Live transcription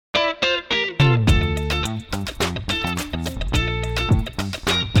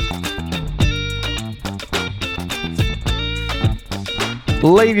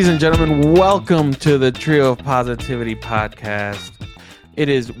Ladies and gentlemen, welcome to the Trio of Positivity podcast. It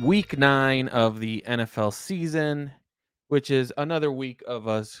is week 9 of the NFL season, which is another week of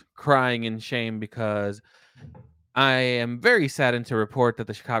us crying in shame because I am very saddened to report that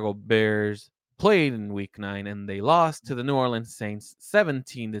the Chicago Bears played in week 9 and they lost to the New Orleans Saints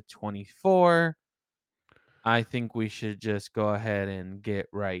 17-24. I think we should just go ahead and get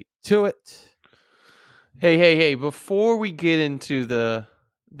right to it. Hey, before we get into the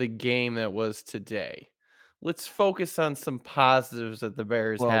game that was today, let's focus on some positives that the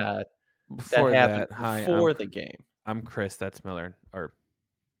Bears Well, had that before happened that, hi, before the game. I'm Chris. That's Miller, or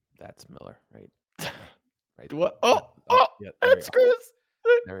that's Miller, right? Right. What? Yeah. Yeah. There we That's go. Chris.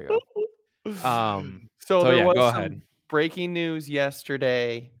 There we go. So So there yeah, was go some ahead. breaking news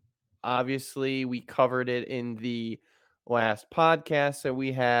yesterday. Obviously, we covered it in the last podcast that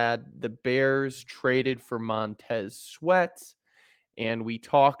we had. The Bears traded for Montez Sweat. And we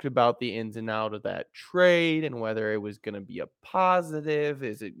talked about the ins and out of that trade and whether it was going to be a positive.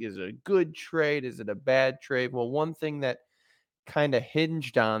 Is it a good trade? Is it a bad trade? Well, one thing that kind of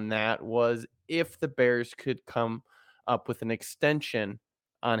hinged on that was if the Bears could come up with an extension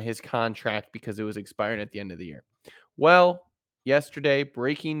on his contract because it was expiring at the end of the year. Well, yesterday,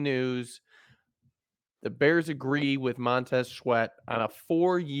 breaking news. The Bears agree with Montez Sweat on a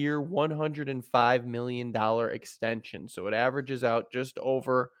 4-year, $105 million extension. So it averages out just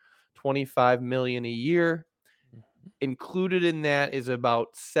over $25 million a year. Included in that is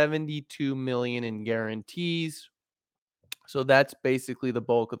about $72 million in guarantees. So that's basically the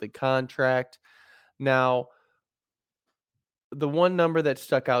bulk of the contract. Now, the one number that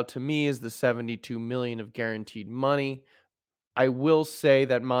stuck out to me is the $72 million of guaranteed money. I will say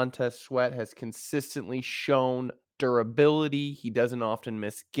that Montez Sweat has consistently shown durability. He doesn't often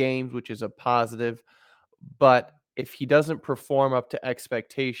miss games, which is a positive. But if he doesn't perform up to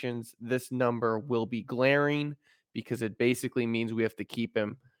expectations, this number will be glaring because it basically means we have to keep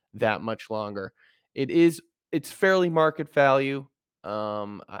him that much longer. It's fairly market value.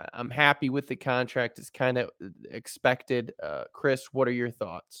 I'm happy with the contract. It's kind of expected. Chris, what are your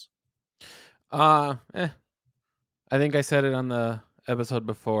thoughts? I think I said it on the episode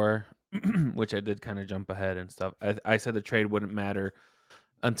before, which I did kind of jump ahead and stuff. I said the trade wouldn't matter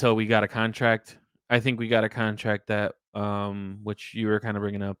until we got a contract. I think we got a contract that, which you were kind of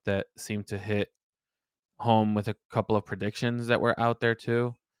bringing up, that seemed to hit home with a couple of predictions that were out there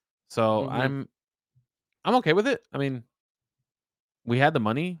too. So Mm-hmm. I'm okay with it. I mean, we had the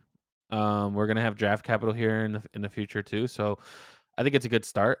money. We're gonna have draft capital here in the future too. So I think it's a good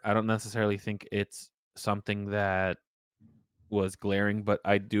start. I don't necessarily think it's something that was glaring, but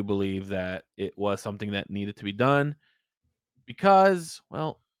I do believe that it was something that needed to be done because,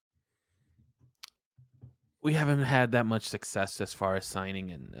 well, we haven't had that much success as far as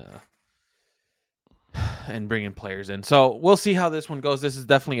signing and bringing players in. So we'll see how this one goes. This is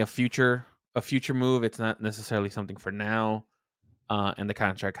definitely a future move. It's not necessarily something for now, and the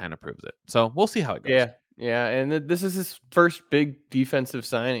contract kind of proves it. So we'll see how it goes. Yeah, and this is his first big defensive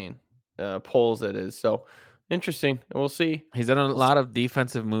signing, polls it is. So interesting. We'll see. He's done a We'll see. lot of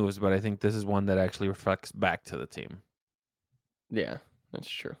defensive moves, but I think this is one that actually reflects back to the team. Yeah, that's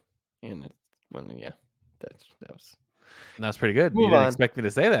true. And yeah, that was. That's pretty good. You Move didn't on. expect me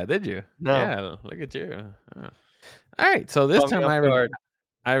to say that, did you? No, Yeah, look at you. All right, so this caught me time off guard.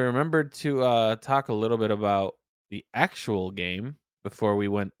 I remembered to talk a little bit about the actual game before we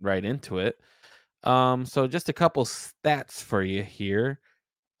went right into it. So just a couple stats for you here.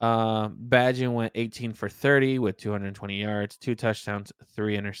 Badgett went 18 for 30 with 220 yards, 2 touchdowns,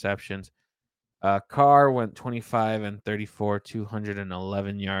 3 interceptions. Carr went 25 and 34,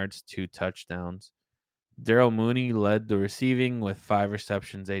 211 yards, 2 touchdowns. Daryl Mooney led the receiving with 5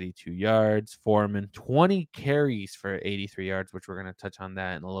 receptions, 82 yards. Foreman, 20 carries for 83 yards, which we're going to touch on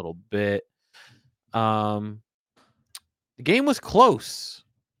that in a little bit. The game was close.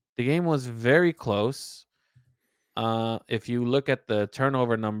 The game was very close. If you look at the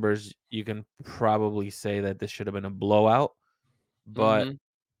turnover numbers, you can probably say that this should have been a blowout. But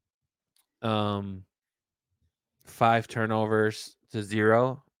Mm-hmm. 5 turnovers to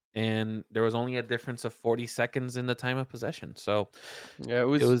 0, and there was only a difference of 40 seconds in the time of possession. So Yeah,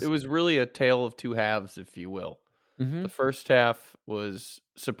 it it was was really a tale of two halves, if you will. The mhm. first half was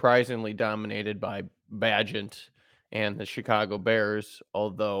surprisingly dominated by Badgett and the Chicago Bears,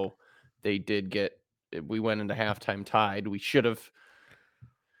 although they did we went into halftime tied. We should have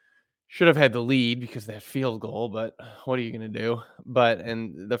had the lead because of that field goal, but what are you going to do? But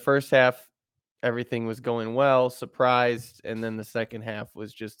in the first half, everything was going well, surprised, and then the second half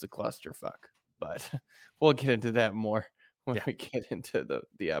was just a clusterfuck. But we'll get into that more when Yeah. we get into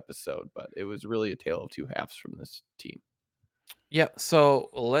the episode, but it was really a tale of two halves from this team. Yeah. So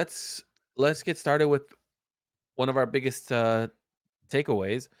let's get started with one of our biggest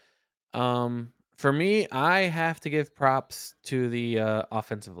takeaways. For me, I have to give props to the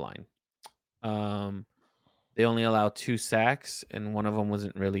offensive line. Um, they only allowed 2 sacks, and one of them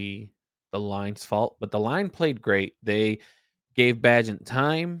wasn't really the line's fault, but the line played great. They gave Badgett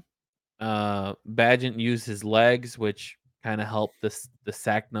time. Badgett used his legs, which kind of helped the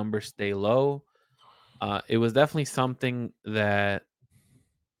sack number stay low. It was definitely something that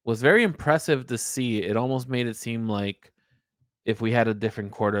was very impressive to see. It almost made it seem like if we had a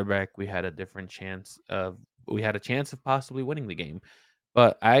different quarterback, we had a chance of possibly winning the game.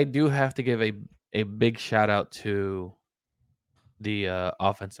 But I do have to give a big shout out to the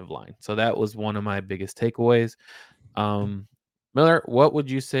offensive line. So that was one of my biggest takeaways. Um, Miller, what would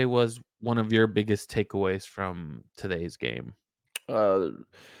you say was one of your biggest takeaways from today's game? Uh,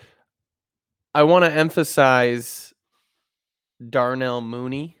 I want to emphasize Darnell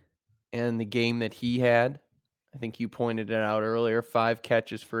Mooney and the game that he had. I think you pointed it out earlier, 5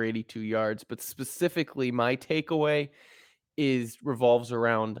 catches for 82 yards, but specifically my takeaway is revolves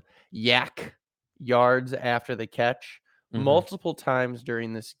around yak yards after the catch. Hmm. Multiple times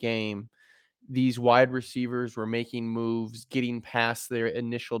during this game, these wide receivers were making moves, getting past their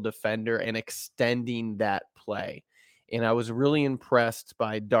initial defender and extending that play. And I was really impressed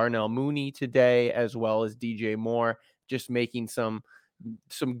by Darnell Mooney today, as well as DJ Moore, just making some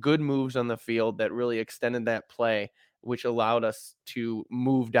good moves on the field that really extended that play, which allowed us to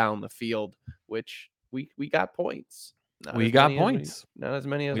move down the field, which we got points. Not We as got many as points. not as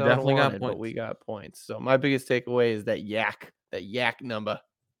many as We I would have definitely got wanted, but we points. got points. So my biggest takeaway is that yak number.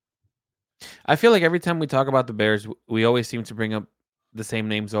 I feel like every time we talk about the Bears, we always seem to bring up the same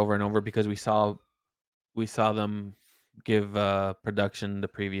names over and over because we saw them give production the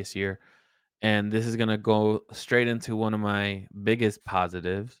previous year, and this is gonna go straight into one of my biggest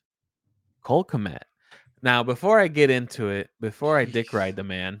positives, Cole Kmet. Now, before I get into it, before I dick ride the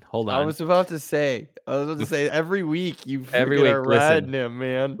man, hold on. I was about to say, every week you Every freaking week, are listen, riding him,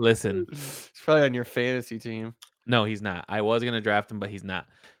 man. listen. It's probably on your fantasy team. No, he's not. I was gonna draft him, but he's not.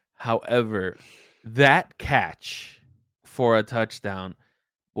 However, that catch for a touchdown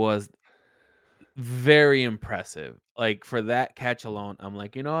was very impressive. Like for that catch alone, I'm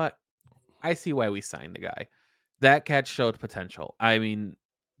like, you know what? I see why we signed the guy. That catch showed potential. I mean,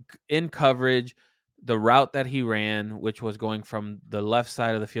 in coverage, the route that he ran, which was going from the left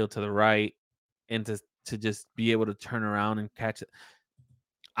side of the field to the right, and to just be able to turn around and catch it.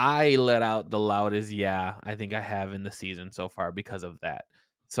 I let out the loudest yeah I think I have in the season so far because of that.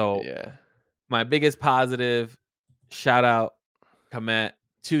 So Yeah. my biggest positive, shout out Komet,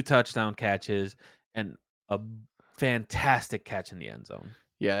 2 touchdown catches and a fantastic catch in the end zone.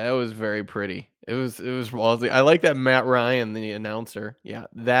 Yeah, that was very pretty. It was ballsy. I like that Matt Ryan, the announcer. Yeah,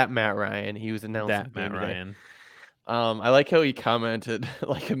 that Matt Ryan. He was announcing the That game Matt today. Ryan. I like how he commented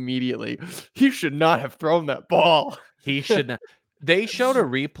like immediately. He should not have thrown that ball. He should not. They showed a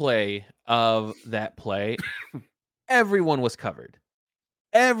replay of that play. Everyone was covered.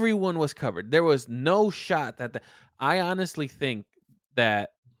 Everyone was covered. There was no shot I honestly think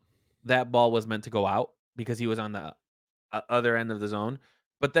that that ball was meant to go out because he was on the other end of the zone.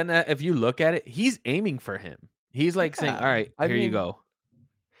 But then if you look at it, he's aiming for him. He's like saying, "All Yeah. right, I here you mean, go."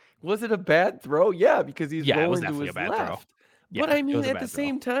 was it a bad throw? Yeah, because he's Yeah, it was rolling to definitely a his bad throw. left. But Yeah, I it mean, was a at the bad throw.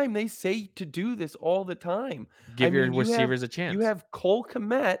 same time, they say to do this all the time. I Give your mean, receivers a you chance. have Cole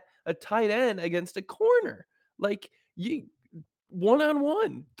Kmet, a tight end against a corner. Like you one on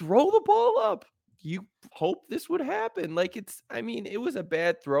one, throw the ball up. You hope this would happen. Like I mean, it was a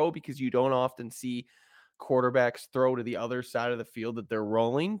bad throw because you don't often see quarterbacks throw to the other side of the field that they're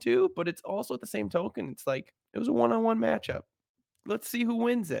rolling to, but it's also at the same token, it's like it was a one-on-one matchup. Let's see who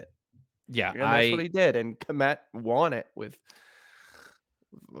wins it. Yeah, And that's what he did. And Komet won it with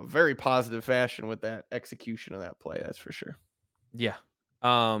a very positive fashion with that execution of that play. That's for sure. yeah.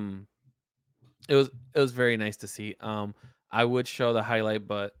 Um it was very nice to see. I would show the highlight,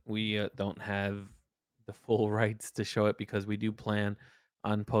 but we don't have the full rights to show it because we do plan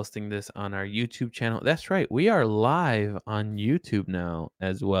on posting this on our YouTube channel. That's right, we are live on YouTube now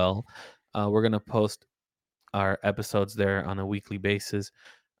as well. We're gonna post our episodes there on a weekly basis.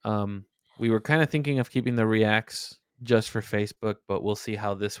 Um, we were kind of thinking of keeping the reacts just for Facebook, but we'll see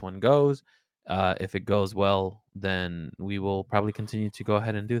how this one goes. If it goes well, then we will probably continue to go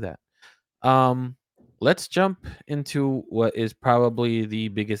ahead and do that. Um, let's jump into what is probably the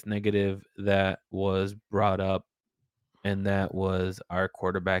biggest negative that was brought up, and that was our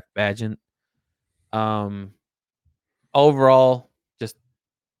quarterback Badgett. Um, overall, just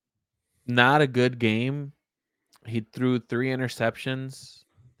not a good game. He threw 3 interceptions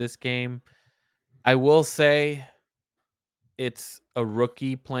this game. I will say it's a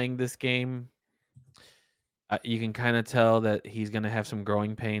rookie playing this game. You can kinda tell that he's gonna have some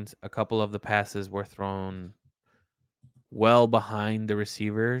growing pains. A couple of the passes were thrown well behind the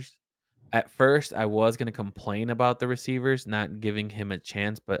receivers. At first, I was gonna complain about the receivers not giving him a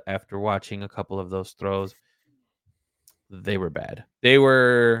chance, but after watching a couple of those throws, they were bad. They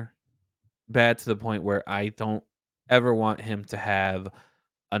were bad to the point where I don't ever want him to have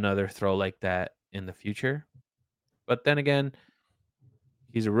another throw like that in the future. But then again,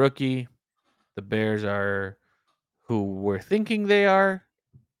 he's a rookie. The Bears are who we're thinking they are.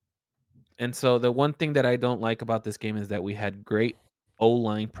 And so the one thing that I don't like about this game is that we had great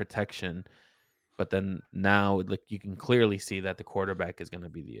O-line protection, but then now like you can clearly see that the quarterback is going to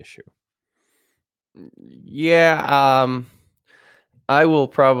be the issue. Yeah, I will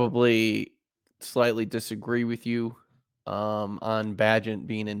probably slightly disagree with you on Badgett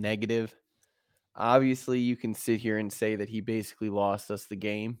being a negative. Obviously, you can sit here and say that he basically lost us the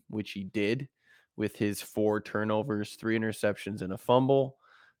game, which he did with his 4 turnovers, 3 interceptions, and a fumble.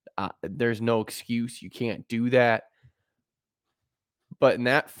 There's no excuse. You can't do that. But in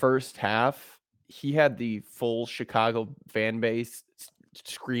that first half, he had the full Chicago fan base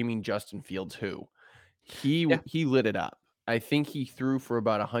screaming Justin Fields who. Yeah. He lit it up. I think he threw for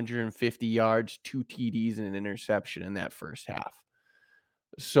about 150 yards, 2 TDs, and an interception in that first half.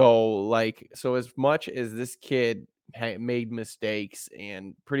 So as much as this kid made mistakes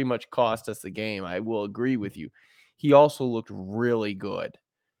and pretty much cost us the game, I will agree with you. He also looked really good.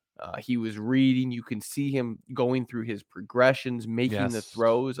 He was reading. You can see him going through his progressions, making the Yes.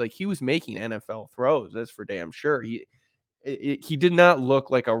 throws. Like he was making NFL throws. That's for damn sure. He did not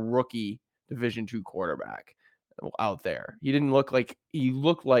look like a rookie Division II quarterback out there. He didn't look like he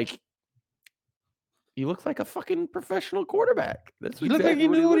looked like a fucking professional quarterback. That's He looked like exactly he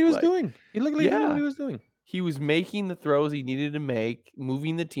what he knew what he looked was like. doing. He looked like he knew what Yeah. he was doing. He was making the throws he needed to make,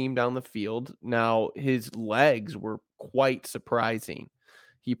 moving the team down the field. Now, his legs were quite surprising.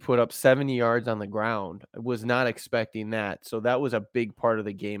 He put up 70 yards on the ground. I was not expecting that. So that was a big part of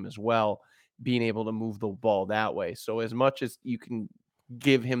the game as well, being able to move the ball that way. So as much as you can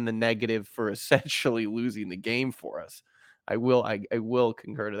give him the negative for essentially losing the game for us, I will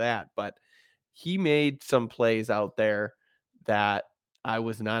concur to that. But he made some plays out there that I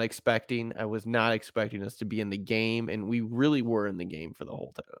was not expecting. I was not expecting us to be in the game, and we really were in the game for the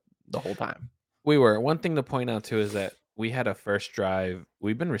whole time. We were. One thing to point out too is that we had a first drive.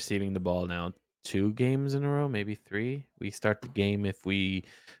 We've been receiving the ball now 2 games in a row, maybe 3. We start the game if we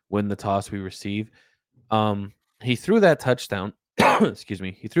win the toss, we receive. He threw that touchdown. Excuse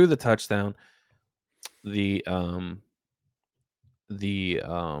me. He threw the touchdown. The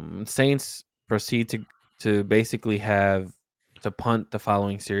Saints proceed to basically have to punt the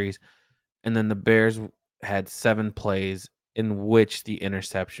following series, and then the Bears had 7 plays in which the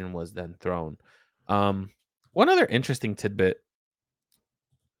interception was then thrown. One other interesting tidbit: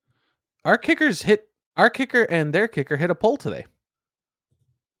 our kicker and their kicker hit a pole today.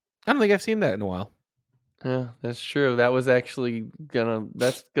 I don't think I've seen that in a while. Yeah, that's true. That was actually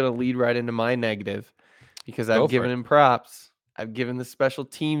that's gonna lead right into my negative because Go I've for given it. him props. I've given the special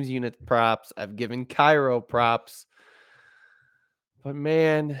teams unit props. I've given Cairo props. But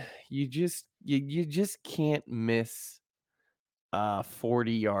man, you just can't miss a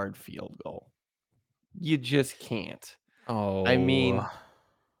 40-yard field goal. You just can't. I mean,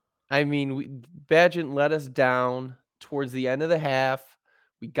 Oh, Badgett let us down towards the end of the half.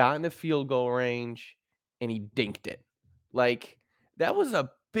 We got into field goal range and he dinked it. Like that was a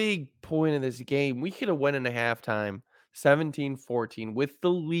big point of this game. We could have went into halftime 17-14 with the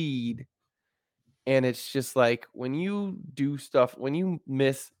lead. And it's just like when you do stuff, when you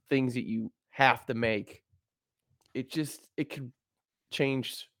miss things that you have to make, it could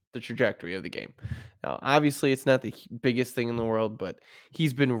change the trajectory of the game. Now, obviously, it's not the biggest thing in the world, but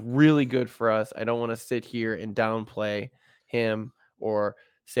he's been really good for us. I don't want to sit here and downplay him or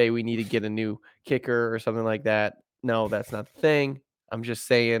say we need to get a new kicker or something like that. No, that's not the thing. I'm just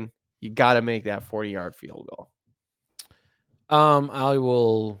saying you got to make that 40-yard field goal. I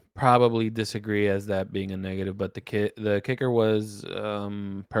will probably disagree as that being a negative, but the kicker was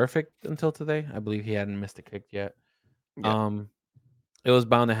perfect until today. I believe he hadn't missed a kick yet. Yeah. Um, it was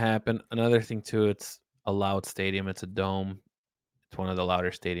bound to happen. Another thing too, it's a loud stadium. It's a dome. It's one of the louder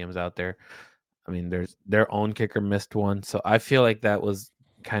stadiums out there. I mean, there's their own kicker missed one, so I feel like that was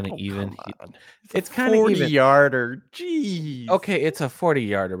kind of Oh, even. come on. It's It's a kind of 40 even. yarder. Jeez. Okay, it's a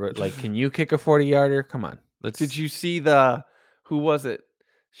 40-yarder, but like, can you kick a 40-yarder? Come on. Did Let's you see who was it?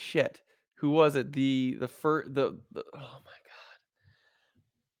 Shit. Who was it? The first the oh my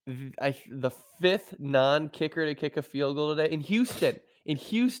the fifth non-kicker to kick a field goal today in Houston. In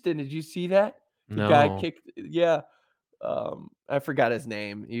Houston, did you see that? The guy no. kicked, yeah. I forgot his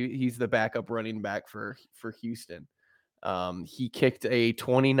name. He's the backup running back for Houston. He kicked a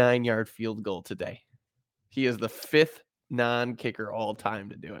 29-yard field goal today. He is the fifth non-kicker all time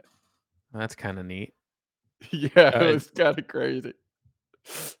to do it. That's kind of neat. Yeah, it Uh, was kind of crazy.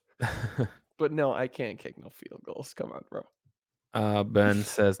 But no, I can't kick no field goals. Come on, bro. Ben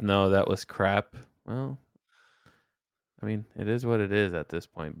says no, that was crap. Well, I mean, it is what it is at this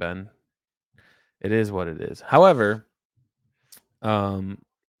point, Ben. It is what it is. However, um,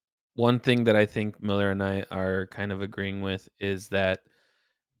 one thing that I think Miller and I are kind of agreeing with is that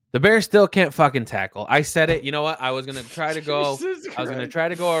the Bears still can't fucking tackle. I said it. You know what? I was gonna try to go. Jesus I was gonna Christ. try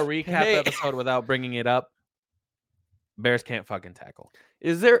to go a recap Hey, episode without bringing it up. Bears can't fucking tackle.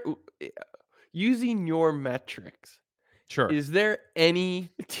 is there using your metrics? Sure. Is there any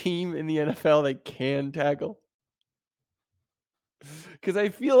team in the NFL that can tackle? Because I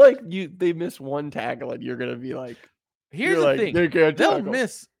feel like they miss one tackle and you're gonna be like, Here's the thing. they can't They'll tackle.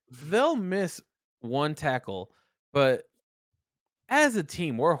 miss one tackle, but as a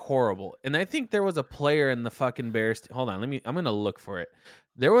team, we're horrible. And I think there was a player in the fucking Bears. Hold on, I'm gonna look for it.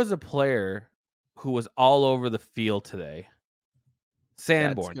 There was a player who was all over the field today. That's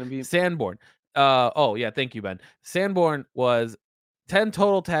Sanborn. gonna be Sanborn. Oh yeah, thank you, Ben. Sanborn was 10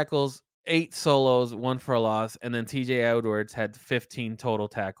 total tackles, 8 solos, 1 for a loss, and then TJ Edwards had 15 total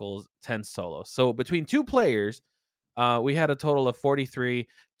tackles, 10 solos. So between two players, we had a total of 43.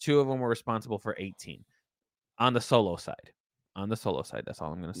 2 of them were responsible for 18 on the solo side. On the solo side, that's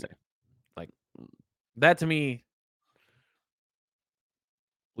all I'm gonna say. Like that to me,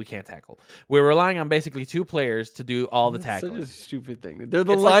 we can't tackle. We're relying on basically 2 players to do all the That's such a tackling. stupid thing. They're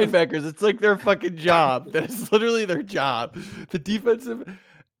the It's like linebackers. It's like their fucking job. That's literally their job. The defensive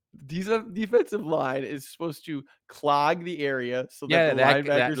line is supposed to clog the area so that yeah, the that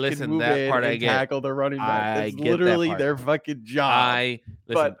linebackers can listen, move that in part I and get. tackle the running back. I That's get that literally part. their fucking job.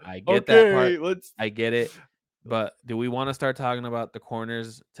 But I get that okay, part. let's I get it. But do we want to start talking about the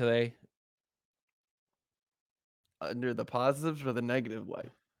corners today? under the positives or the negative light.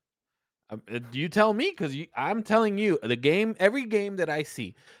 You tell me, because I'm telling you, every game that I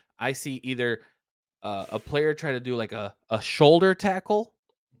see either a player try to do like a shoulder tackle,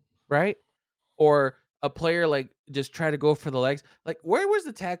 right? Or a player like just try to go for the legs. Like, where was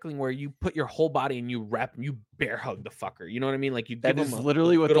the tackling where you put your whole body and you you bear hug the fucker? You know what I mean? Like you give That him is a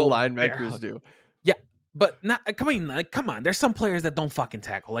literally what good the old bear linebackers hug. do. Yeah, but not. Come on. There's some players that don't fucking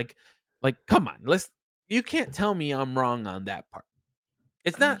tackle. Like, come on. You can't tell me I'm wrong on that part.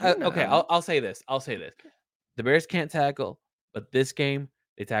 It's I mean, not you're okay. not. I'll say this. The Bears can't tackle, but this game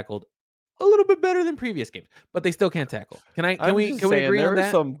they tackled a little bit better than previous games, but they still can't tackle. I'm just Can we saying agree on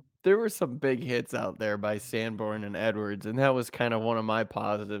that? there were some big hits out there by Sanborn and Edwards, and that was kind of one of my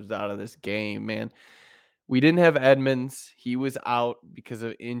positives out of this game, man. We didn't have Edmonds. He was out because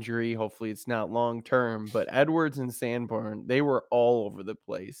of injury. Hopefully it's not long term, but Edwards and Sanborn, they were all over the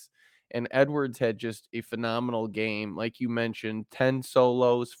place. And Edwards had just a phenomenal game. Like you mentioned, 10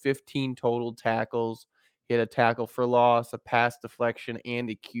 solos, 15 total tackles. He had a tackle for loss, a pass deflection, and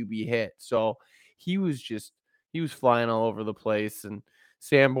a QB hit. So he was flying all over the place. And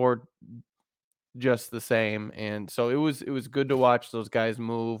Sanborn just the same. And so it was good to watch those guys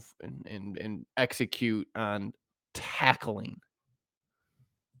move and execute on tackling.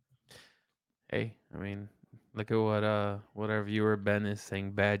 Hey, I mean, look at what our viewer Ben is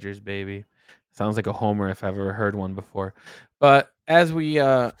saying. Badgers, baby. Sounds like a homer if I've ever heard one before. But as we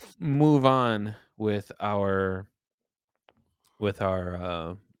move on with our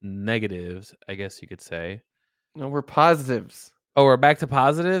negatives, I guess you could say. No, we're positives. Oh, we're back to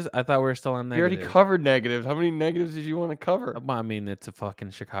positives? I thought we were still on We already negatives. covered negatives. How many negatives did you want to cover? I mean, it's a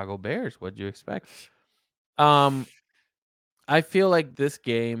fucking Chicago Bears. What'd you expect? Um, I feel like this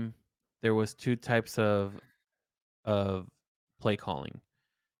game there was 2 types of play calling.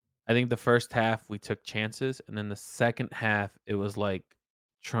 I think the first half we took chances, and then the second half it was like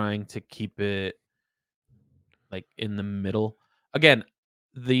trying to keep it like in the middle. Again,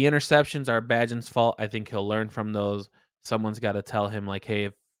 the interceptions are Badgin's fault. I think he'll learn from those. Someone's got to tell him like,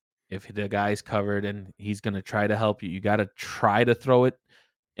 hey, if the guy's covered and he's gonna try to help you, you got to try to throw it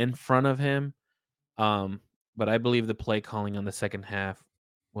in front of him. But I believe the play calling on the second half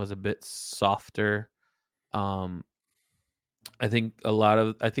was a bit softer. Um, I think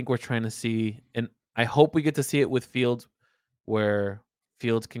we're trying to see, and I hope we get to see it with Fields, where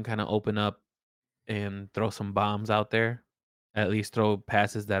Fields can kind of open up and throw some bombs out there. At least throw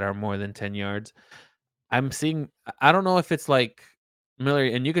passes that are more than 10 yards. I'm seeing I don't know if it's like Miller,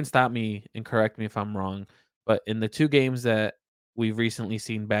 and you can stop me and correct me if I'm wrong, but in the 2 games that we've recently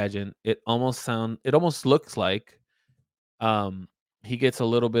seen Badgett, it almost looks like, um, he gets a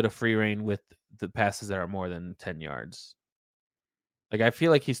little bit of free reign with the passes that are more than 10 yards. Like, I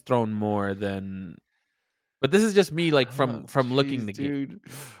feel like he's thrown more than but this is just me, like, Oh, from looking jeez, the game. dude.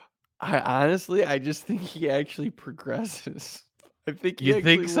 I just think he actually progresses. I think he You actually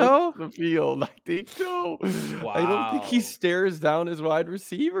think looks so? at the field. I think so. I don't think he Wow. stares down his wide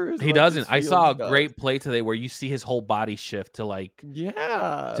receiver as He much doesn't. as I saw Fields a does. great play today where you see his whole body shift to, like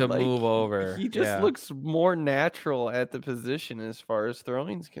Yeah, to like move over. he just Yeah. looks more natural at the position as far as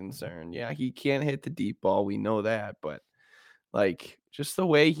throwing's concerned. Yeah, he can't hit the deep ball. We know that, but like, just the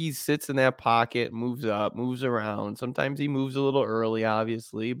way he sits in that pocket, moves up, moves around. Sometimes he moves a little early,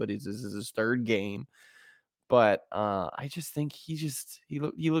 obviously, but this is his third game. But I just think he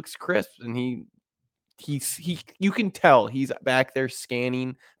looks crisp, and he you can tell he's back there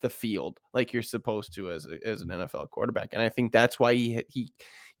scanning the field like you're supposed to as an NFL quarterback. And I think that's why he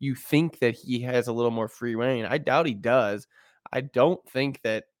you think that he has a little more free reign. I doubt he does. I don't think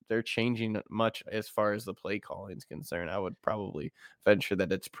that they're changing much as far as the play calling is concerned. I would probably venture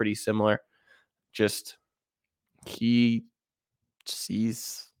that it's pretty similar. Just he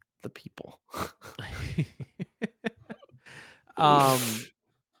sees the people. Um,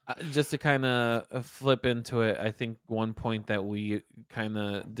 just to kinda, flip into it, I think one point that we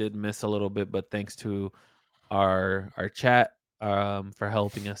kinda did miss a little bit, but thanks to our chat, for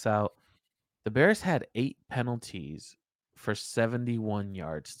helping us out. The Bears had 8 penalties for 71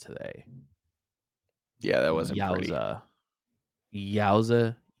 yards today. Yeah, that wasn't pretty. Yowza.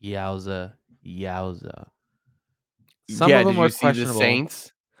 Yowza, yowza, yowza. Some Yeah, of did them you were see the questionable.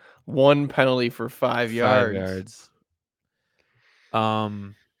 Saints? One penalty for 5 5 yards. yards.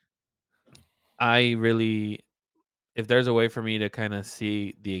 Um, I really if there's a way for me to kinda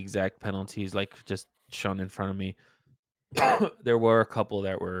see the exact penalties, like, just shown in front of me, there were a couple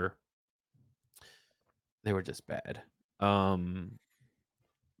that they were just bad. Um,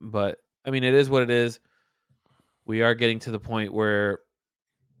 but, I mean, it is what it is. We are getting to the point where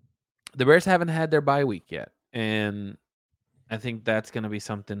the Bears haven't had their bye week yet, and I think that's gonna be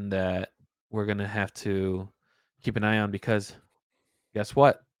something that we're gonna have to keep an eye on because guess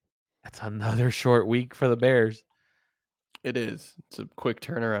what? That's another short week for the Bears. It is. It's a quick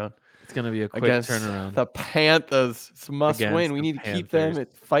turnaround It's gonna be a quick against turnaround the Panthers. It's a must win. against We the need to keep them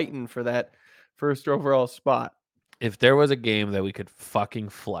Panthers. fighting for that first overall spot. If there was a game that we could fucking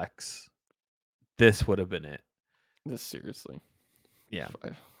flex, this would have been it. Just seriously. Yeah.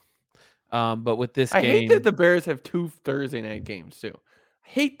 I But with this I hate that game, the Bears have 2 Thursday night games too. I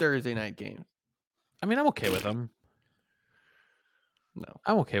hate Thursday night games. I mean, I'm okay with them. No.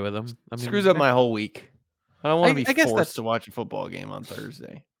 I'm okay with them. I Screws mean, up my whole week. I don't want to be I guess forced to watch a football game on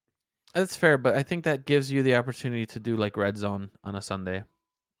Thursday. that's fair, but I think that gives you the opportunity to do like red zone on a Sunday,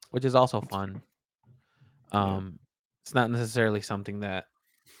 which is also fun. Yeah. Um, it's not necessarily something that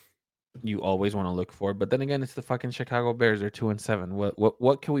you always want to look for, but then again, it's the fucking Chicago Bears. They're 2-7.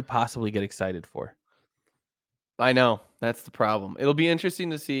 What can we possibly get excited for? I know. That's the problem. It'll be interesting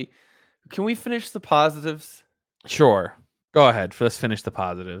to see. Can we finish the positives? Sure, go ahead. Let's finish the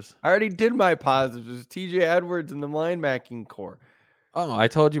positives. I already did my positives. TJ Edwards and the linebacking core. Oh, I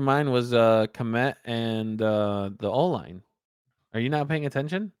told you mine was Komet and the O line. Are you not paying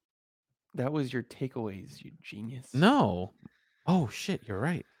attention? That was your takeaways, you genius. No. Oh shit, you're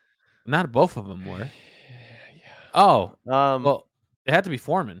right. Not both of them were. Oh, Yeah. well, it had to be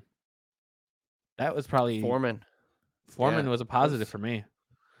Foreman. That was probably Foreman. Foreman Yeah. was a positive for me.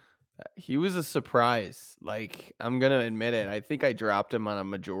 He was a surprise. Like, I'm gonna admit it. I think I dropped him on a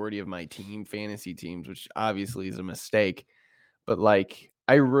majority of my fantasy teams, which obviously is a mistake. But like,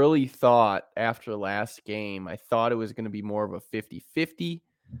 I really thought after last game, I thought it was gonna be more of a 50-50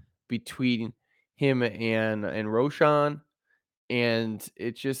 between him and Roshan. And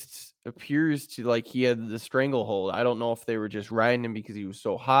it just appears to like he had the stranglehold. I don't know if they were just riding him because he was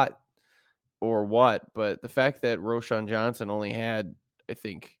so hot or what, but the fact that Roshan Johnson only had, I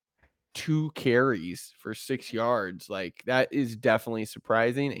think, 2 carries for 6 yards, like that is definitely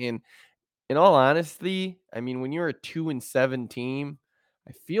surprising. And in all honesty, I mean, when you're a 2-7 team,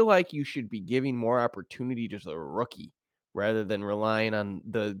 I feel like you should be giving more opportunity to the rookie rather than relying on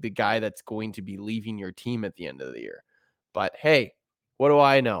the guy that's going to be leaving your team at the end of the year. But hey, what do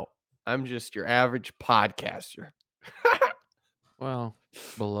I know? I'm just your average podcaster. Well,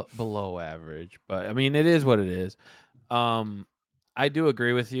 below average, but I mean, it is what it is. Um, I do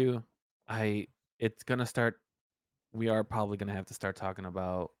agree with you. I it's gonna start. We are probably gonna have to start talking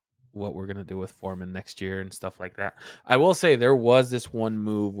about what we're gonna do with Foreman next year and stuff like that. I will say there was this one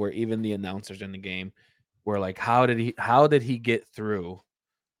move where even the announcers in the game were like, How did he get through?"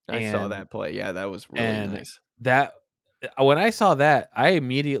 I saw And that play. Yeah, that was really and nice. that when I saw that, I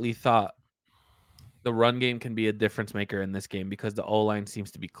immediately thought the run game can be a difference maker in this game because the O line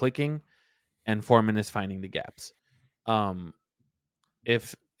seems to be clicking and Foreman is finding the gaps. Um,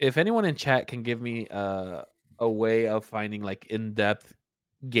 if anyone in chat can give me a way of finding like in depth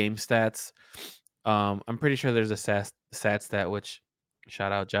game stats, I'm pretty sure there's a stat stat which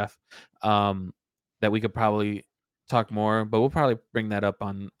shout out Jeff, that we could probably talk more, but we'll probably bring that up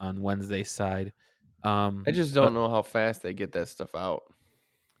on Wednesday's side. I just But don't know how fast they get that stuff out.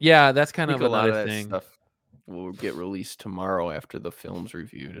 yeah, that's I kind think of a lot another of that thing. stuff will get released tomorrow after the film's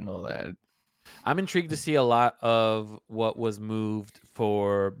reviewed and all that. I'm intrigued to see a lot of what was moved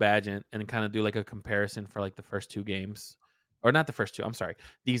for Badgett and kind of do like a comparison for like the first two games. Or not the first two, I'm sorry.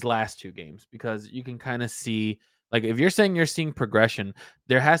 These last two games because you can kind of see like if you're saying you're seeing progression,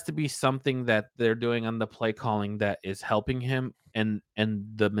 there has to be something that they're doing on the play calling that is helping him and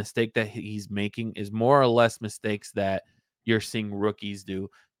the mistake that he's making is more or less mistakes that you're seeing rookies do.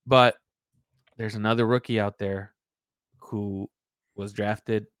 But there's another rookie out there who was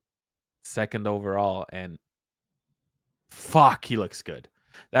drafted second overall and fuck, he looks good.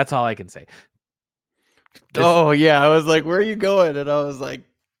 That's all I can say. This Oh yeah, I was like, "Where are you going?" And I was like,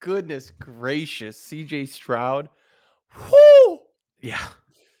 "Goodness gracious, CJ Stroud." Whoo! yeah.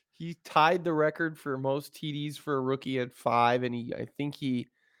 He tied the record for most TDs for a rookie at 5, and I think he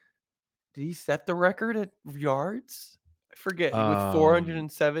did he set the record at yards? I forget, with Um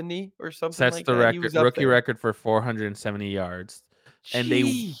 470 or something sets like the that. He record was up rookie there. record for 470 yards and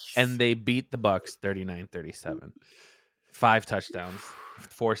Jeez. they beat the Bucks 39-37. 5 touchdowns,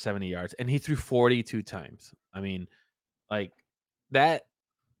 470 yards and he threw 42 times. I mean, like that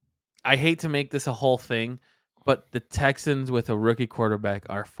I hate to make this a whole thing, but the Texans with a rookie quarterback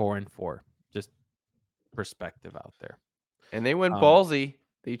are 4-4. Just perspective out there. And they went Um ballsy.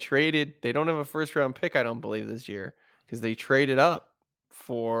 They don't have a first round pick, I don't believe, this year because they traded up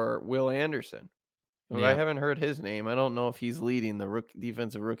for Will Anderson. Well, I yeah. haven't heard his name. I don't know if he's leading the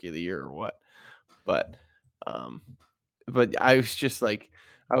defensive rookie of the year or what. But um but I was just like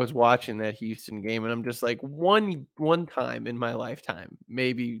I was watching that Houston game and I'm just like one time in my lifetime,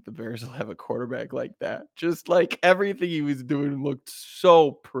 maybe the Bears will have a quarterback like that. Just like everything he was doing looked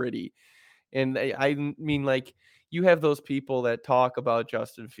so pretty. And I mean, like, you have those people that talk about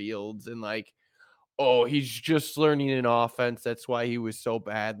Justin Fields and like, oh, he's just learning an offense. That's why he was so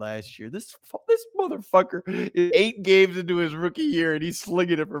bad last year. This motherfucker is 8 games into his rookie year and he's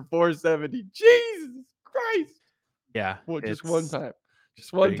slinging it for 470. Jesus Christ! Yeah, Well, just one it's time,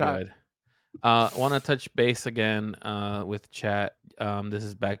 just one pretty time. good. Want to touch base again with chat. This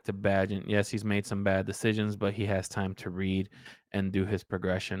is back to Badgett. Yes, he's made some bad decisions, but he has time to read and do his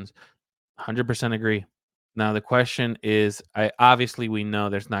progressions. 100% agree. Now the question is, I obviously we know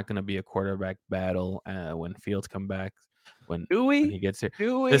there's not going to be a quarterback battle when Fields come back when Do when he we? gets here.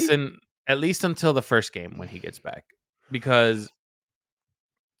 Do we? Listen, at least until the first game when he gets back, because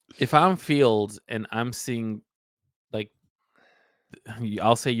if I'm Fields and I'm seeing like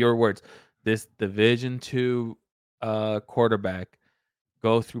I'll say your words. This Division two quarterback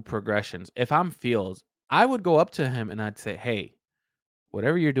go through progressions. If I'm Fields, I would go up to him and I'd say, "Hey,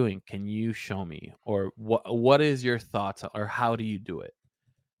 whatever you're doing, can you show me, or what is your thoughts, or how do you do it?"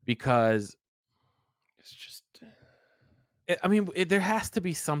 Because It's just I mean, there has to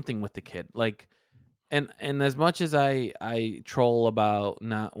be something with the kid, like. And as much as I troll about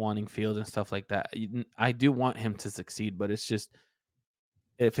not wanting Fields and stuff like that, I do want him to succeed. But it's just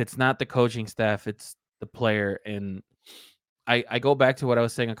if it's not the coaching staff, it's the player. And I go back to what I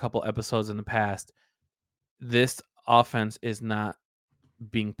was saying a couple episodes in the past. This offense is not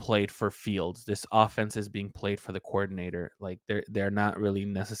being played for Fields. This offense is being played for the coordinator. Like they're not really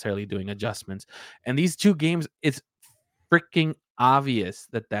necessarily doing adjustments. And these two games, it's freaking obvious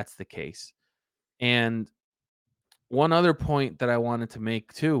that that's the case. And one other point that I wanted to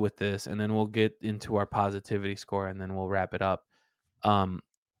make too with this, and then we'll get into our positivity score, and then we'll wrap it up. Um,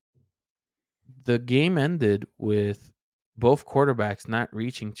 the game ended with both quarterbacks not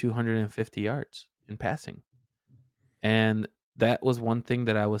reaching 250 yards in passing. And that was one thing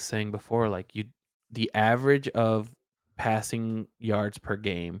that I was saying before. Like the average of passing yards per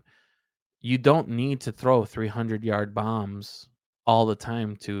game, you don't need to throw 300-yard bombs all the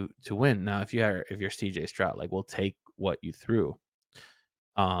time to win. Now, if you're CJ Stroud, like we'll take what you threw.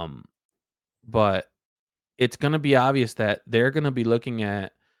 Um, but it's going to be obvious that they're going to be looking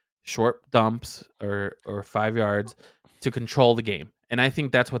at short dumps or 5 yards to control the game. And I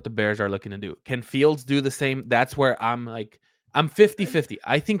think that's what the Bears are looking to do. Can Fields do the same? That's where I'm like, I'm 50-50.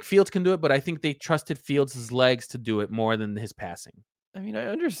 I think Fields can do it, but I think they trusted Fields' legs to do it more than his passing. I mean, I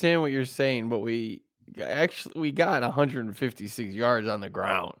understand what you're saying, but we got 156 yards on the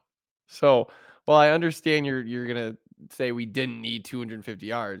ground. So, while I understand you're gonna say we didn't need 250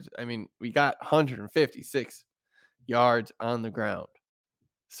 yards, I mean, we got 156 yards on the ground.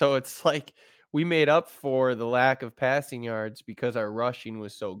 So it's like we made up for the lack of passing yards because our rushing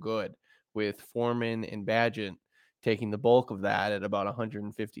was so good, with Foreman and Badgett taking the bulk of that at about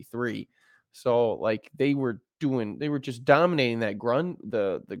 153. So like they were just dominating that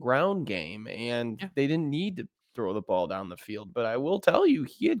the ground game, and Yeah. they didn't need to throw the ball down the field. But I will tell you,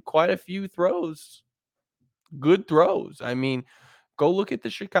 he had quite a few throws, good throws. I mean, go look at the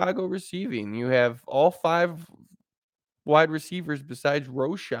Chicago receiving. You have all five wide receivers besides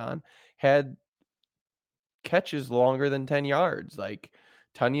Roshan had catches longer than 10 yards, like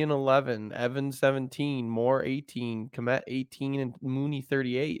Tunyon 11, Evans 17, Moore 18, Komet 18, and Mooney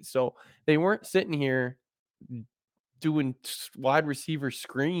 38. So they weren't sitting here doing wide receiver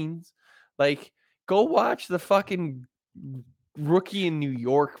screens. Like, go watch the fucking rookie in New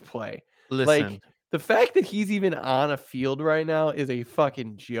York play. Like, Listen, the fact that he's even on a field right now is a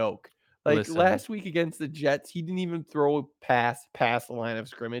fucking joke. Like listen. last week against the Jets, he didn't even throw a pass past the line of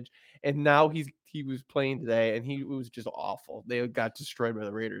scrimmage, and now he was playing today, and he was just awful. They got destroyed by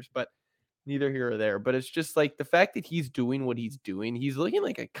the Raiders, but neither here or there. But it's just like the fact that he's doing what he's doing. He's looking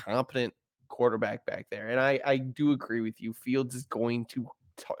like a competent quarterback back there, and I do agree with you. Fields is going to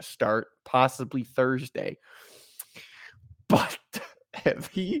start possibly Thursday, but if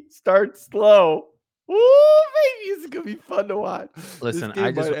he starts slow, oh baby, it's gonna be fun to watch. This Listen,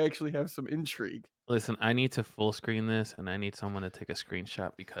 game might actually have some intrigue. listen, I need to full screen this and I need someone to take a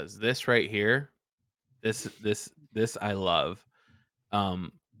screenshot because this right here, this I love.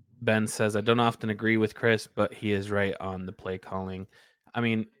 Um Ben says I don't often agree with Chris, but he is right on the play calling. I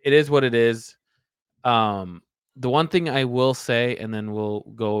mean, it is what it is. Um the one thing I will say, and then we'll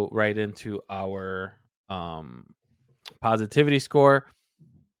go right into our positivity score,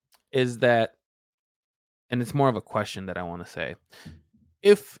 is that, and it's more of a question that I want to say.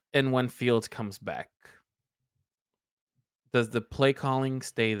 If and when Fields comes back, does the play calling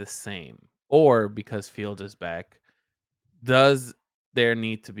stay the same? Or because Fields is back, does there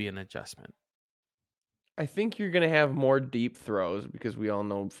need to be an adjustment? I think you're gonna have more deep throws because we all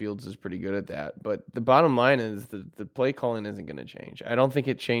know Fields is pretty good at that. But the bottom line is the play calling isn't gonna change. I don't think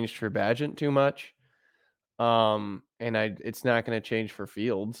it changed for Badgett too much. And it's not gonna change for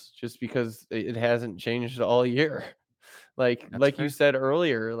Fields just because it hasn't changed all year. Like That's you fair. said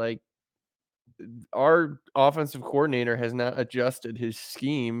earlier, like our offensive coordinator has not adjusted his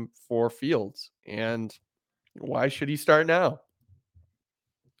scheme for Fields. And why should he start now?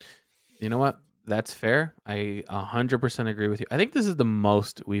 You know what? That's fair. I 100% agree with you. I think this is the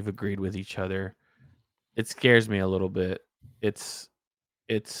most we've agreed with each other. It scares me a little bit. It's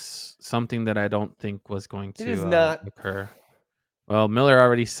it's something that I don't think was going It is to not occur. Well, Miller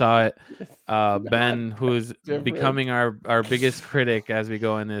already saw it. it's not Ben, who's different. becoming our biggest critic as we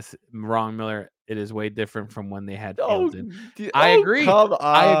go in this, wrong Miller. It is way different from when they had Oh, Fields in. I oh, agree. come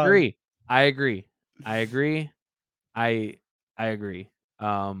I on. agree. I agree. I agree. I I agree.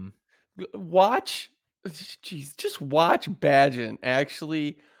 Um, Watch, jeez, just watch Badgett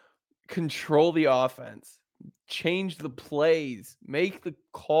actually control the offense, change the plays, make the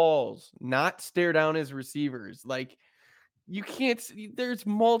calls, not stare down his receivers. Like, you can't there's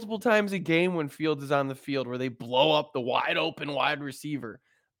multiple times a game when Fields is on the field where they blow up the wide open wide receiver.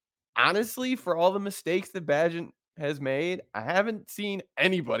 Honestly, for all the mistakes that Badgett has made, I haven't seen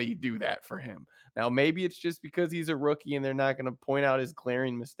anybody do that for him. Now, maybe it's just because he's a rookie and they're not going to point out his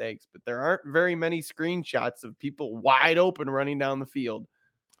glaring mistakes, but there aren't very many screenshots of people wide open running down the field.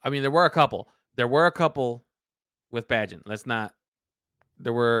 I mean, there were a couple. There were a couple with Badgett. Let's not.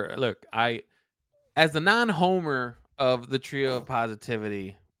 There were. Look, I as the non-homer of the Trio of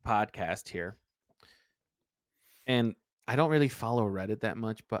Positivity podcast here, and I don't really follow Reddit that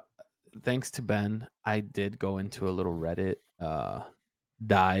much, but thanks to Ben, I did go into a little Reddit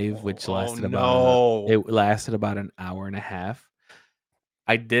dive, which Oh lasted about it no. lasted about an hour and a half.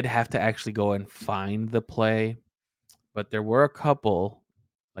 I did have to actually go and find the play, but there were a couple,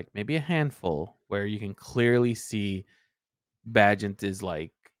 like maybe a handful, where you can clearly see Badgett is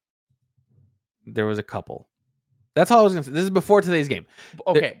like there was a couple. That's all I was gonna say. This is before today's game.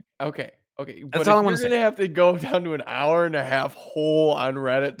 There, Okay. Okay. Okay, That's but all I if want you're to say. gonna have to go down to an hour and a half hole on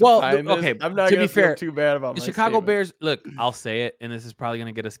Reddit to Well, find this, okay, I'm not to be gonna feel fair, too bad about the my Chicago statement. Bears, look, I'll say it, and this is probably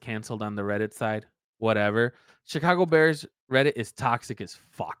gonna get us canceled on the Reddit side, whatever. Chicago Bears Reddit is toxic as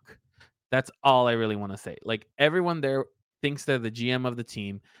fuck. That's all I really wanna say. Like, everyone there thinks they're the GM of the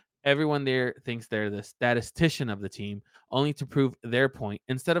team. Everyone there thinks they're the statistician of the team, only to prove their point,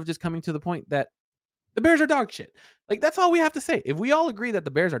 instead of just coming to the point that the Bears are dog shit. Like, that's all we have to say. If we all agree that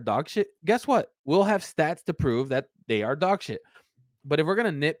the Bears are dog shit, guess what? We'll have stats to prove that they are dog shit. But if we're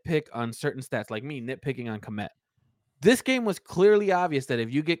gonna nitpick on certain stats, like me nitpicking on Komet, this game was clearly obvious that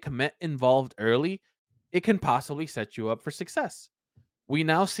if you get Komet involved early, it can possibly set you up for success. We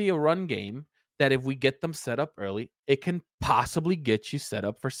now see a run game that if we get them set up early, it can possibly get you set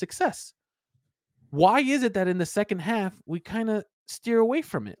up for success. Why is it that in the second half we kind of steer away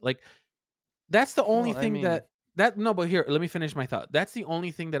from it? Like, that's the only Well, I thing mean, that no, but here, let me finish my thought. That's the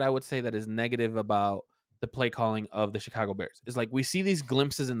only thing that I would say that is negative about the play calling of the Chicago Bears. Is like we see these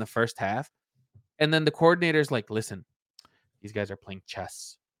glimpses in the first half, and then the coordinator's like, listen, these guys are playing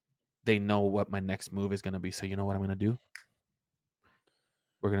chess. They know what my next move is going to be. So you know what I'm going to do?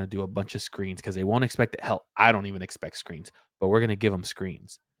 We're going to do a bunch of screens because they won't expect it. Hell, I don't even expect screens, but we're going to give them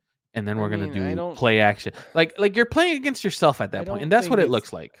screens. And then I we're going to mean, I do don't, play action. Like you're playing against yourself at I that point. And don't that's think what it it's,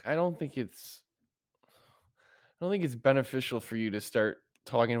 looks like. I don't think it's, I don't think it's beneficial for you to start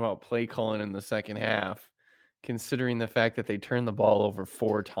talking about play calling in the second half, considering the fact that they turned the ball over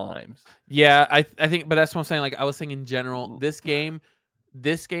 4 times. Yeah, I think, but that's what I'm saying. Like I was saying in general, this game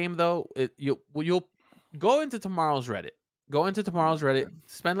though, you'll go into tomorrow's Reddit. Go into tomorrow's Reddit,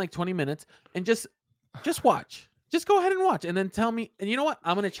 spend like 20 minutes and just watch. Just go ahead and watch and then tell me. And you know what?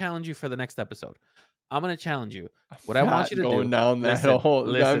 I'm going to challenge you for the next episode. I'm going to challenge you. What I want you Not to do, going down that listen, hole.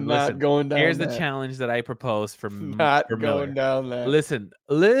 I'm listen, not listen. going down Here's the that. challenge that I propose for Not going Miller. down that.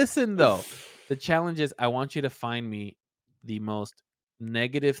 Listen though. The challenge is I want you to find me the most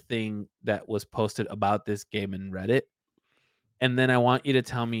negative thing that was posted about this game in Reddit. And then I want you to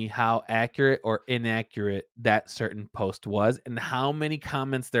tell me how accurate or inaccurate that certain post was and how many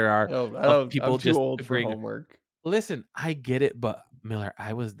comments there are of I'm people too just old for agreeing. homework. Listen, I get it, but Miller,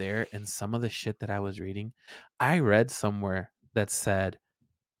 I was there and some of the shit that I was reading, I read somewhere that said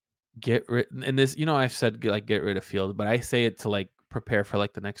get rid and this, I've said like get rid of Field, but I say it to like prepare for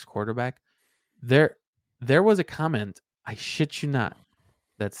like the next quarterback. There there was a comment, I shit you not,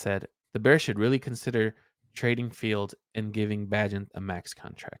 that said the Bears should really consider trading Field and giving Badgett a max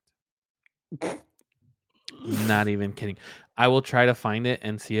contract. Not even kidding. I will try to find it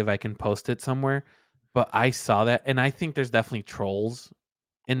and see if I can post it somewhere. But I saw that, and I think there's definitely trolls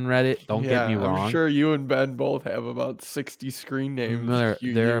in Reddit. Don't get me Yeah, I'm wrong. sure you and Ben both have about 60 screen names Miller,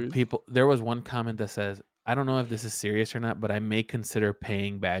 you there are use. people. There was one comment that says, "I don't know if this is serious or not, but I may consider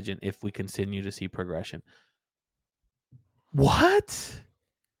paying Badgett if we continue to see progression." What?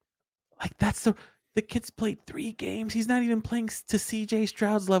 Like that's the kid's played 3 games. He's not even playing to CJ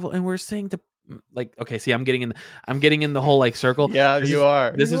Stroud's level, and we're saying to like, okay, see, I'm getting in the whole like circle. Yeah, This you is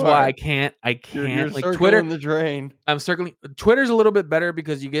are. this You is why are. I You're can't like Twitter. circling the drain. I'm circling Twitter's a little bit better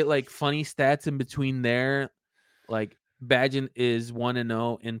because you get like funny stats in between there. Like Badgett is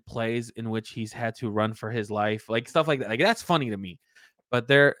 1-0 in plays in which he's had to run for his life, like stuff like that. Like that's funny to me. But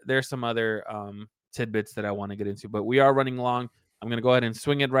there's some other tidbits that I want to get into. But we are running long. I'm going to go ahead and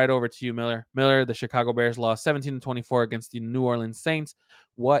swing it right over to you, Miller. Miller, the Chicago Bears lost 17-24 against the New Orleans Saints.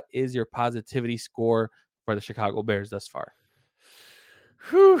 What is your positivity score for the Chicago Bears thus far?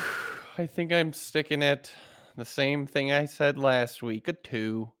 Whew. I think I'm sticking at the same thing I said last week. A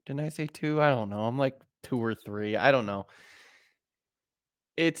 2. Didn't I say 2? I don't know. I'm like 2 or 3. I don't know.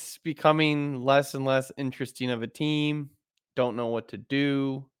 It's becoming less and less interesting of a team. Don't know what to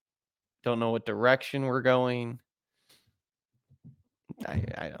do. Don't know what direction we're going.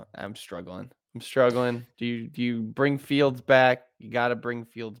 I don't. I'm struggling. I'm struggling. Do you bring Fields back? You got to bring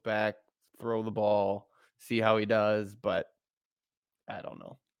Fields back. Throw the ball. See how he does. But I don't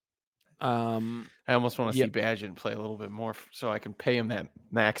know. I almost want to Yeah, see Badgett play a little bit more so I can pay him that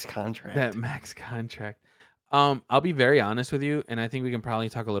max contract. that max contract. I'll be very honest with you, and I think we can probably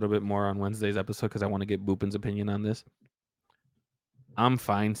talk a little bit more on Wednesday's episode because I want to get Boopin's opinion on this. I'm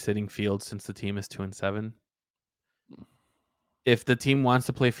fine sitting Fields since the team is 2-7. If the team wants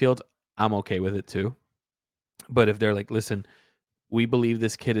to play Fields, I'm okay with it too. But if they're like, listen, we believe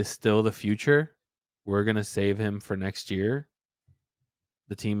this kid is still the future, we're gonna save him for next year.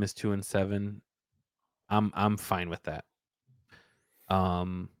 The team is 2-7. I'm fine with that.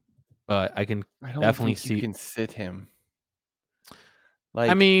 But I can I don't definitely think you see. can sit him. I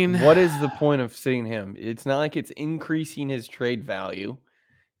Like, mean, what is the point of sitting him? It's not like it's increasing his trade value.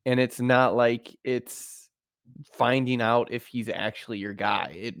 and it's not like it's finding out if he's actually your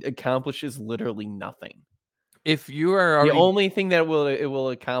guy. It accomplishes literally nothing. If you are The already, only thing that it will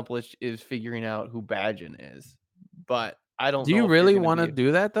accomplish is figuring out who Badgen is. But I don't do you know if you're really going to want to be.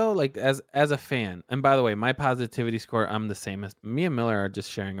 do that though? Like as a fan. And by the way, my positivity score, I'm the same as me and Miller are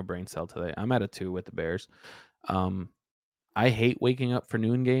just sharing a brain cell today. I'm at a 2 with the Bears. Um, I hate waking up for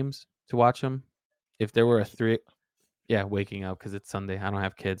noon games to watch them. If there were a 3, yeah, waking up because it's Sunday. I don't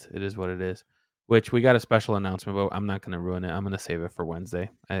have kids. It is what it is. Which we got a special announcement, but I'm not going to ruin it. I'm going to save it for Wednesday.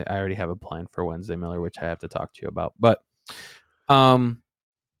 I already have a plan for Wednesday, Miller, which I have to talk to you about. But um,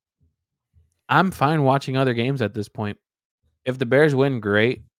 I'm fine watching other games at this point. If the Bears win,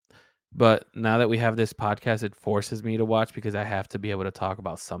 great. But now that we have this podcast, it forces me to watch because I have to be able to talk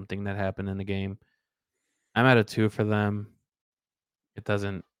about something that happened in the game. I'm at a 2 for them. It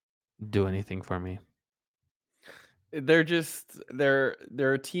doesn't do anything for me. They're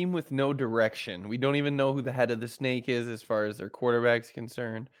a team with no direction. We don't even know who the head of the snake is as far as their quarterback's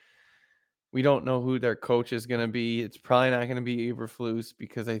concerned. We don't know who their coach is going to be. It's probably not going to be Eberflus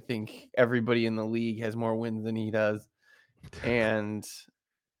because I think everybody in the league has more wins than he does. And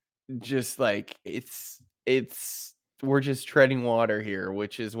just like it's we're just treading water here,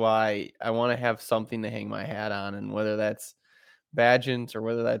 which is why I want to have something to hang my hat on, and whether that's Badgins or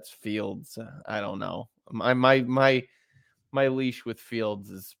whether that's Fields, I don't know. My leash with Fields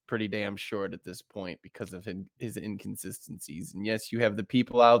is pretty damn short at this point because of his inconsistencies. And yes, you have the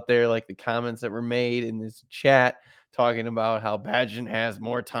people out there like the comments that were made in this chat talking about how Badgen has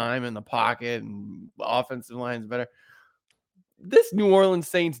more time in the pocket and offensive line's better. This New Orleans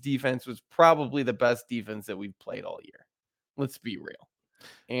Saints defense was probably the best defense that we've played all year. Let's be real.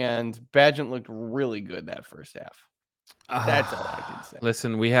 And Badgen looked really good that first half. That's all I can say.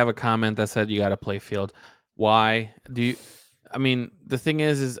 Listen, we have a comment that said you got to play Field. Why do you? I mean, the thing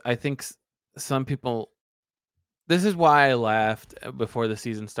is I think some people. This is why I laughed before the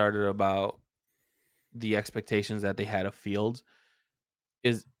season started about the expectations that they had of Fields.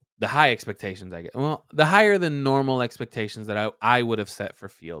 Is the high expectations I get? Well, the higher than normal expectations that I would have set for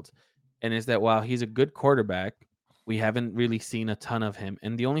Fields, and is that while he's a good quarterback, we haven't really seen a ton of him,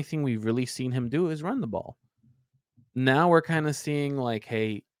 and the only thing we've really seen him do is run the ball. Now we're kind of seeing like,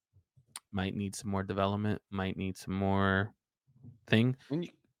 hey, might need some more development, might need some more thing. And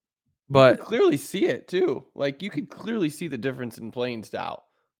you But can clearly see it too. Like you could clearly see the difference in playing style.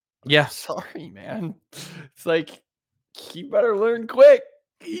 yeah, Sorry, man. It's like he better learn quick.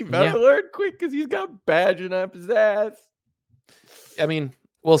 He better learn quick because he's got Badgen up his ass. I mean,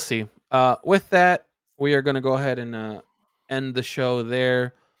 we'll see. With that, we are going to go ahead and end the show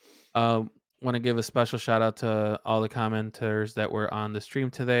there. Want to give a special shout out to all the commenters that were on the stream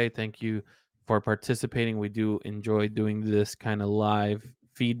today. Thank you for participating. We do enjoy doing this kind of live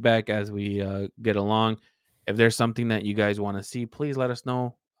feedback as we get along. If there's something that you guys want to see, please let us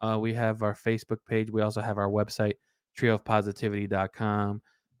know. We have our Facebook page. We also have our website, trioofpositivity.com.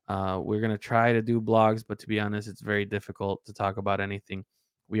 We're going to try to do blogs, but to be honest, it's very difficult to talk about anything.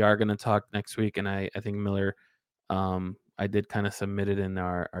 We are going to talk next week, and I think Miller, I did kind of submit it in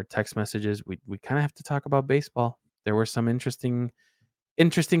our text messages. We kind of have to talk about baseball. There were some interesting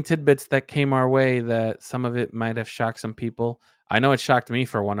tidbits that came our way that some of it might have shocked some people. I know it shocked me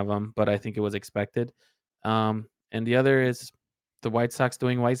for one of them, but I think it was expected. And the other is the White Sox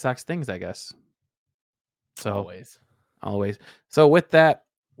doing White Sox things, I guess. So always. So with that,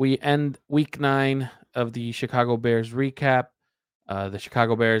 we end week 9 of the Chicago Bears recap. The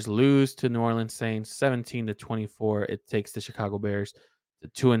Chicago Bears lose to New Orleans Saints 17-24. It takes the Chicago Bears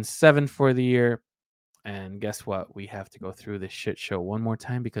to 2-7 for the year. And guess what? We have to go through this shit show one more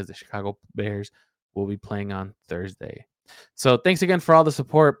time because the Chicago Bears will be playing on Thursday. So thanks again for all the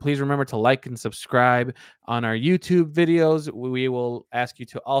support. Please remember to like and subscribe on our YouTube videos. We will ask you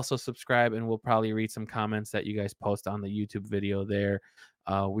to also subscribe, and we'll probably read some comments that you guys post on the YouTube video there.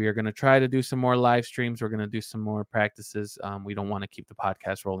 We are going to try to do some more live streams. We're going to do some more practices. We don't want to keep the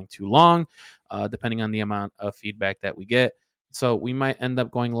podcast rolling too long, depending on the amount of feedback that we get. So we might end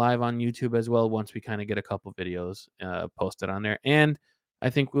up going live on YouTube as well once we kind of get a couple videos posted on there. And I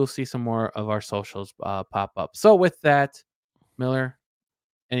think we'll see some more of our socials pop up. So with that, Miller,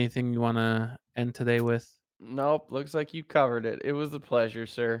 anything you want to end today with? Nope. Looks like you covered it. It was a pleasure,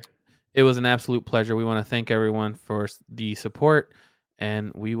 sir. It was an absolute pleasure. We want to thank everyone for the support,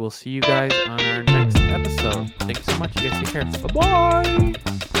 and we will see you guys on our next episode. Thanks so much. You guys take care. Bye-bye.